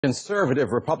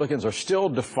Conservative Republicans are still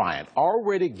defiant,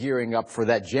 already gearing up for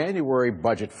that January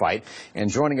budget fight. And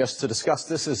joining us to discuss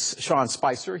this is Sean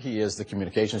Spicer. He is the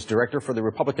communications director for the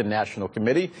Republican National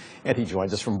Committee, and he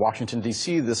joins us from Washington,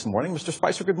 D.C. this morning. Mr.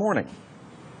 Spicer, good morning.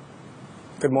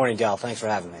 Good morning, Del. Thanks for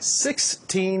having me.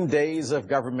 16 days of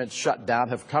government shutdown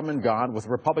have come and gone, with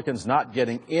Republicans not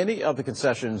getting any of the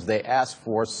concessions they asked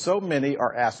for. So many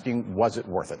are asking, was it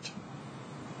worth it?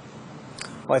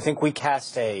 Well, I think we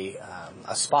cast a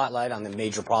spotlight on the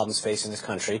major problems facing this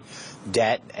country,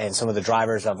 debt, and some of the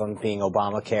drivers of them being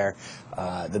Obamacare,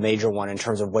 the major one in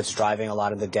terms of what's driving a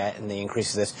lot of the debt and the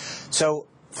increase of this. So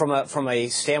from a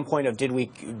standpoint of did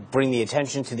we bring the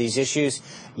attention to these issues?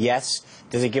 Yes.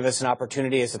 Does it give us an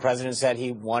opportunity? As the president said,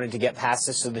 he wanted to get past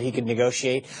this so that he could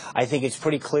negotiate. I think it's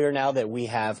pretty clear now that we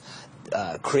have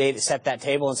set that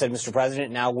table and said, Mr.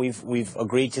 President, now we've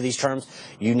agreed to these terms.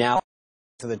 You now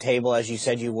to the table, as you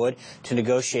said you would, to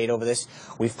negotiate over this.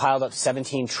 We've piled up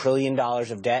 $17 trillion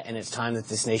of debt, and it's time that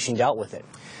this nation dealt with it.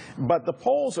 But the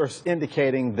polls are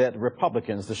indicating that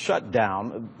Republicans, the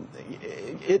shutdown,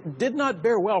 it did not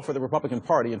bear well for the Republican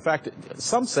Party. In fact,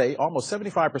 some say, almost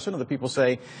 75% of the people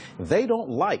say they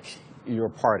don't like your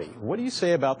party. What do you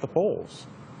say about the polls?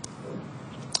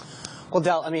 Well,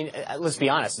 Del, I mean, let's be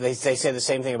honest. They say the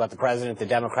same thing about the president, the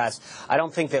Democrats. I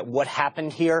don't think that what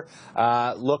happened here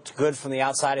looked good from the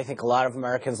outside. I think a lot of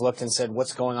Americans looked and said,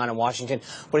 what's going on in Washington?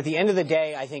 But at the end of the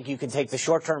day, I think you can take the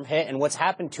short-term hit. And what's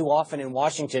happened too often in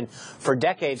Washington for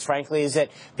decades, frankly, is that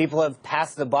people have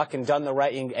passed the buck and done the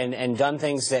right and done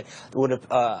things that would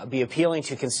be appealing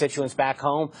to constituents back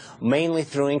home, mainly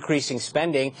through increasing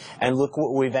spending. And look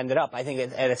what we've ended up. I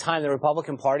think at a time the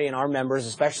Republican Party and our members,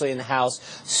 especially in the House,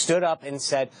 stood up and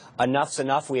said, enough's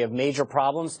enough. We have major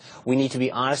problems. We need to be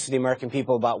honest with the American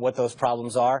people about what those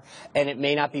problems are. And it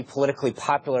may not be politically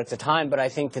popular at the time, but I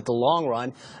think that the long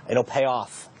run, it'll pay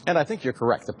off. And I think you're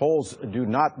correct. The polls they're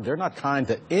not kind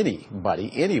to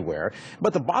anybody, anywhere.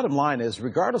 But the bottom line is,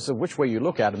 regardless of which way you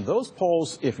look at them, those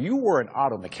polls, if you were an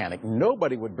auto mechanic,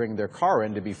 nobody would bring their car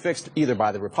in to be fixed either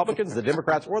by the Republicans, the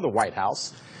Democrats, or the White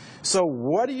House. So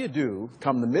what do you do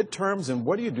come the midterms, and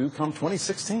what do you do come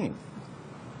 2016?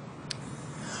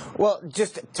 Well,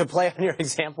 just to play on your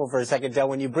example for a second, Del,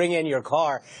 when you bring in your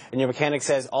car and your mechanic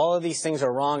says all of these things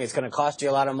are wrong, it's going to cost you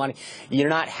a lot of money, you're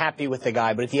not happy with the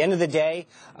guy. But at the end of the day,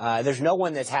 there's no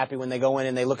one that's happy when they go in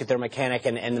and they look at their mechanic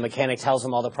and the mechanic tells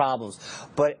them all the problems.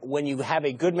 But when you have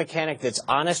a good mechanic that's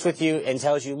honest with you and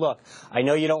tells you, look, I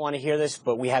know you don't want to hear this,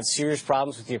 but we have serious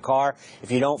problems with your car.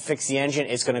 If you don't fix the engine,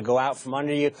 it's going to go out from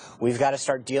under you. We've got to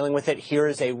start dealing with it. Here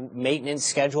is a maintenance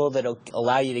schedule that will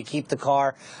allow you to keep the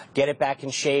car, get it back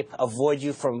in shape, avoid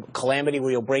you from calamity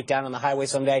where you'll break down on the highway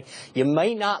someday. You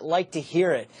may not like to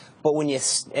hear it, but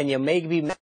you may be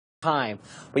mad at the time,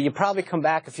 but you probably come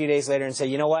back a few days later and say,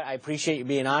 you know what, I appreciate you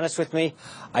being honest with me.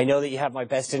 I know that you have my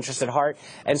best interest at heart.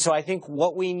 And so I think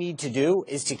what we need to do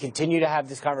is to continue to have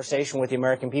this conversation with the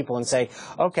American people and say,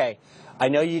 okay, I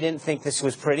know you didn't think this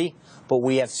was pretty, but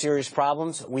we have serious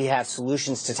problems. We have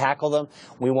solutions to tackle them.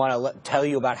 We want to tell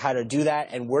you about how to do that,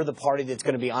 and we're the party that's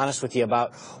going to be honest with you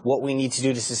about what we need to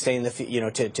do to sustain the, to keep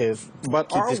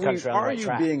this country on the right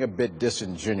track. Are you being a bit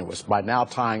disingenuous by now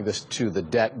tying this to the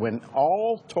debt when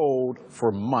all told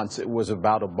for months it was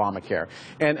about Obamacare?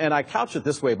 And I couch it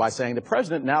this way by saying the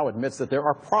president now admits that there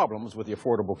are problems with the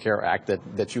Affordable Care Act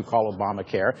that you call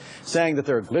Obamacare, saying that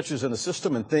there are glitches in the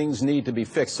system and things need to be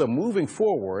fixed. So moving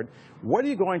forward, what are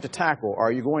you going to tackle?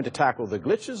 Are you going to tackle the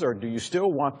glitches, or do you still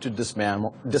want to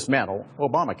dismantle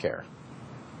Obamacare?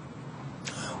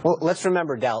 Well, let's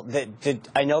remember, Del, that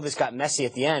I know this got messy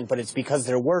at the end, but it's because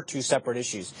there were two separate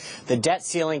issues. The debt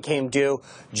ceiling came due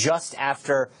just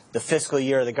after the fiscal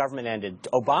year the government ended.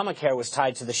 Obamacare was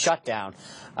tied to the shutdown.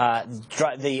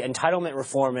 The entitlement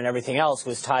reform and everything else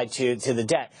was tied to the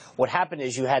debt. What happened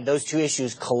is you had those two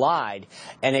issues collide,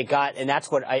 and that's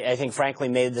what I think frankly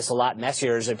made this a lot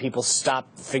messier, is that people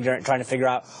stopped trying to figure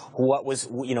out what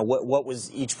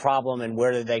was each problem and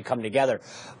where did they come together.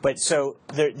 But so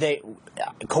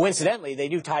coincidentally, they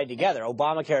do tie together.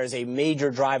 Obamacare is a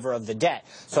major driver of the debt.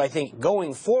 So I think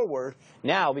going forward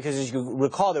now, because as you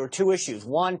recall, there were two issues.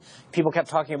 One, people kept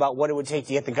talking about what it would take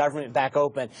to get the government back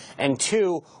open, and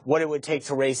two, what it would take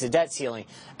to raise the debt ceiling.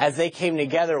 As they came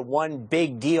together, one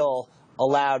big deal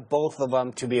allowed both of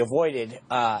them to be avoided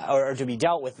or to be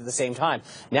dealt with at the same time.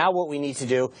 Now what we need to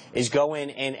do is go in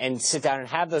and sit down and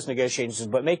have those negotiations.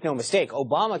 But make no mistake,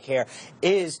 Obamacare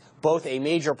is both a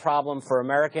major problem for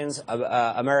Americans,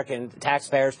 American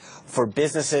taxpayers, for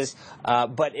businesses,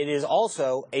 but it is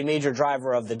also a major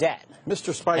driver of the debt.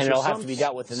 Mr. Spicer, and it'll have to be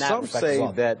dealt with in that respect as well.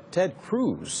 Some say that Ted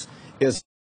Cruz is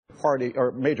party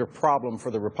or major problem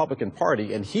for the Republican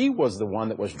Party, and he was the one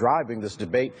that was driving this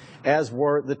debate, as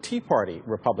were the Tea Party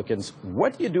Republicans.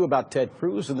 What do you do about Ted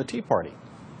Cruz and the Tea Party?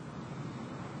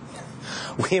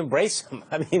 We embrace him.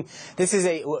 I mean, this is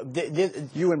a.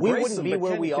 You embrace we wouldn't be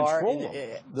where we are.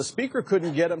 The speaker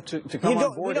couldn't get him to come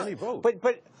on board any vote.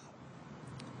 But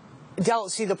Del,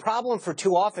 see, the problem for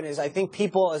too often is I think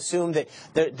people assume that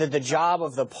the job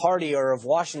of the party or of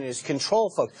Washington is control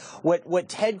folks. What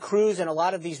Ted Cruz and a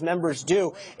lot of these members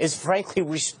do is, frankly,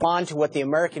 respond to what the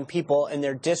American people in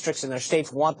their districts and their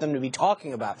states want them to be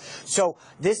talking about. So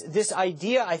this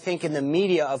idea, I think, in the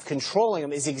media of controlling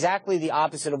them is exactly the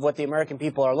opposite of what the American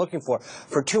people are looking for.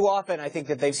 For too often, I think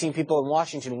that they've seen people in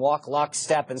Washington walk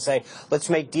lockstep and say, let's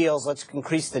make deals, let's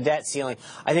increase the debt ceiling.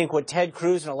 I think what Ted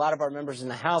Cruz and a lot of our members in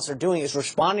the House are doing is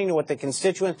responding to what the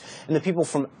constituents and the people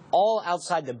from all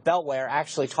outside the Beltway are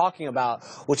actually talking about,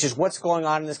 which is what's going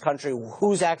on in this country,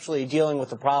 who's actually dealing with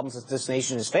the problems that this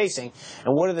nation is facing,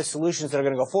 and what are the solutions that are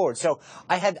going to go forward. So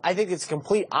I think it's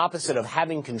complete opposite of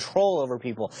having control over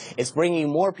people. It's bringing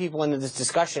more people into this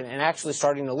discussion and actually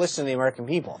starting to listen to the American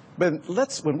people. But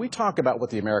when we talk about what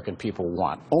the American people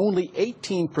want, only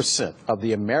 18% of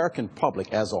the American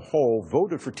public as a whole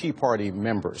voted for Tea Party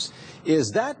members.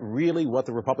 Is that really what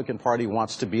the Republican Party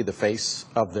wants to be the face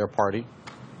of their party?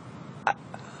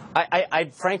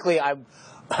 Frankly,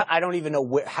 I don't even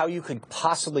know how you could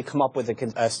possibly come up with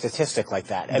a statistic like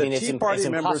that. I mean, it's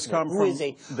impossible.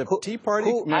 The Tea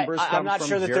Party members come from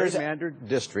gerrymandered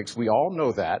districts. We all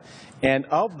know that. And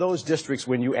of those districts,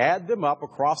 when you add them up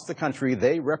across the country,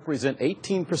 they represent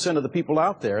 18% of the people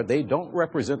out there. They don't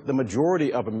represent the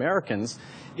majority of Americans.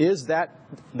 Is that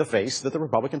the face that the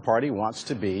Republican Party wants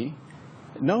to be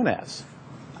known as?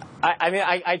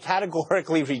 I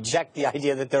categorically reject the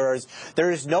idea that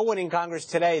there is no one in Congress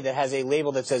today that has a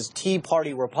label that says Tea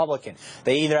Party Republican.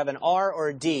 They either have an R or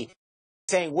a D.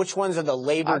 Saying which ones are the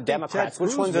Labor Democrats,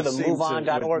 which ones are the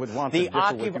MoveOn.org, the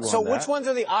Occupy. So which ones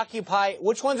are the Occupy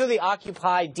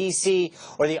DC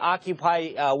or the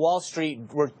Occupy Wall Street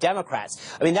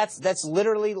Democrats? I mean, that's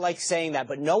literally like saying that.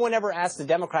 But no one ever asked the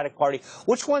Democratic Party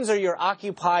which ones are your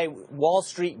Occupy Wall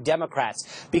Street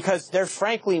Democrats, because there's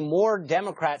frankly more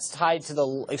Democrats tied to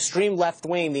the extreme left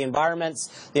wing, the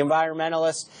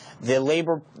environmentalists, the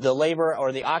labor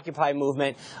or the Occupy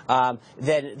movement,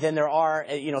 than there are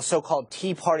so-called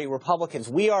Tea Party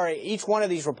Republicans. Each one of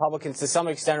these Republicans, to some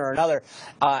extent or another,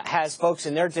 has folks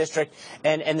in their district,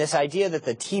 and this idea that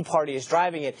the Tea Party is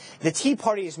driving it. The Tea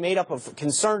Party is made up of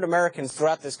concerned Americans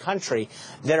throughout this country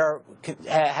that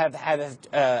have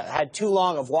had too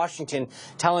long of Washington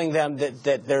telling them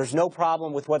that there's no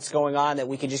problem with what's going on, that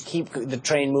we can just keep the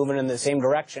train moving in the same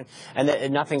direction, and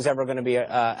that nothing's ever going to be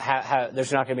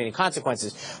there's not going to be any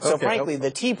consequences. So frankly, the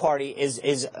Tea Party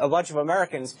is a bunch of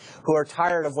Americans who are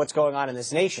tired of what's going on in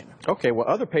this nation. Okay, well,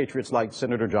 other patriots like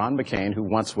Senator John McCain, who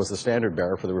once was the standard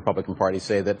bearer for the Republican Party,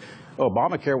 say that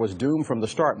Obamacare was doomed from the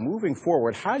start. Moving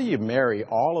forward, how do you marry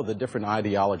all of the different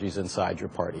ideologies inside your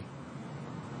party?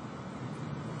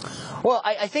 Well,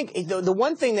 I think the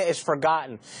one thing that is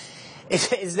forgotten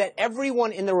is that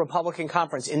everyone in the Republican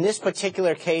conference, in this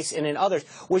particular case and in others,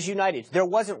 was united. There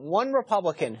wasn't one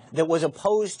Republican that was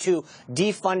opposed to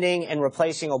defunding and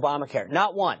replacing Obamacare.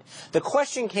 Not one. The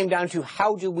question came down to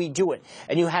how do we do it?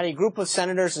 And you had a group of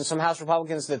senators and some House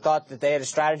Republicans that thought that they had a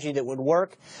strategy that would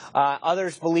work.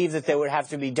 Others believed that they would have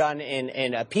to be done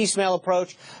in a piecemeal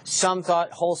approach. Some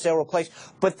thought wholesale replace.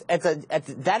 But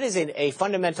that is a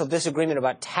fundamental disagreement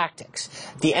about tactics.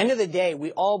 At the end of the day,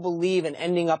 we all believe in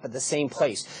ending up at the same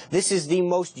place. This is the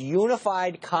most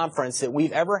unified conference that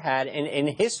we've ever had in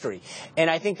history. And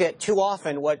I think that too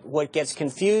often what gets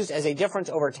confused as a difference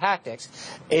over tactics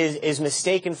is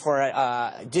mistaken for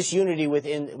disunity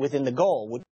within the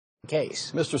goal.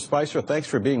 Case. Mr. Spicer, thanks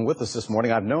for being with us this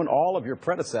morning. I've known all of your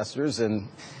predecessors and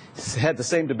had the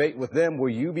same debate with them. Will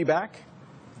you be back?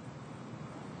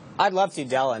 I'd love to,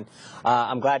 Del, and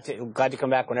I'm glad to come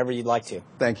back whenever you'd like to.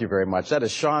 Thank you very much. That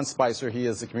is Sean Spicer. He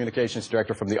is the communications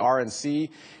director from the RNC,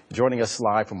 joining us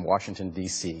live from Washington,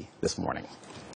 D.C. this morning.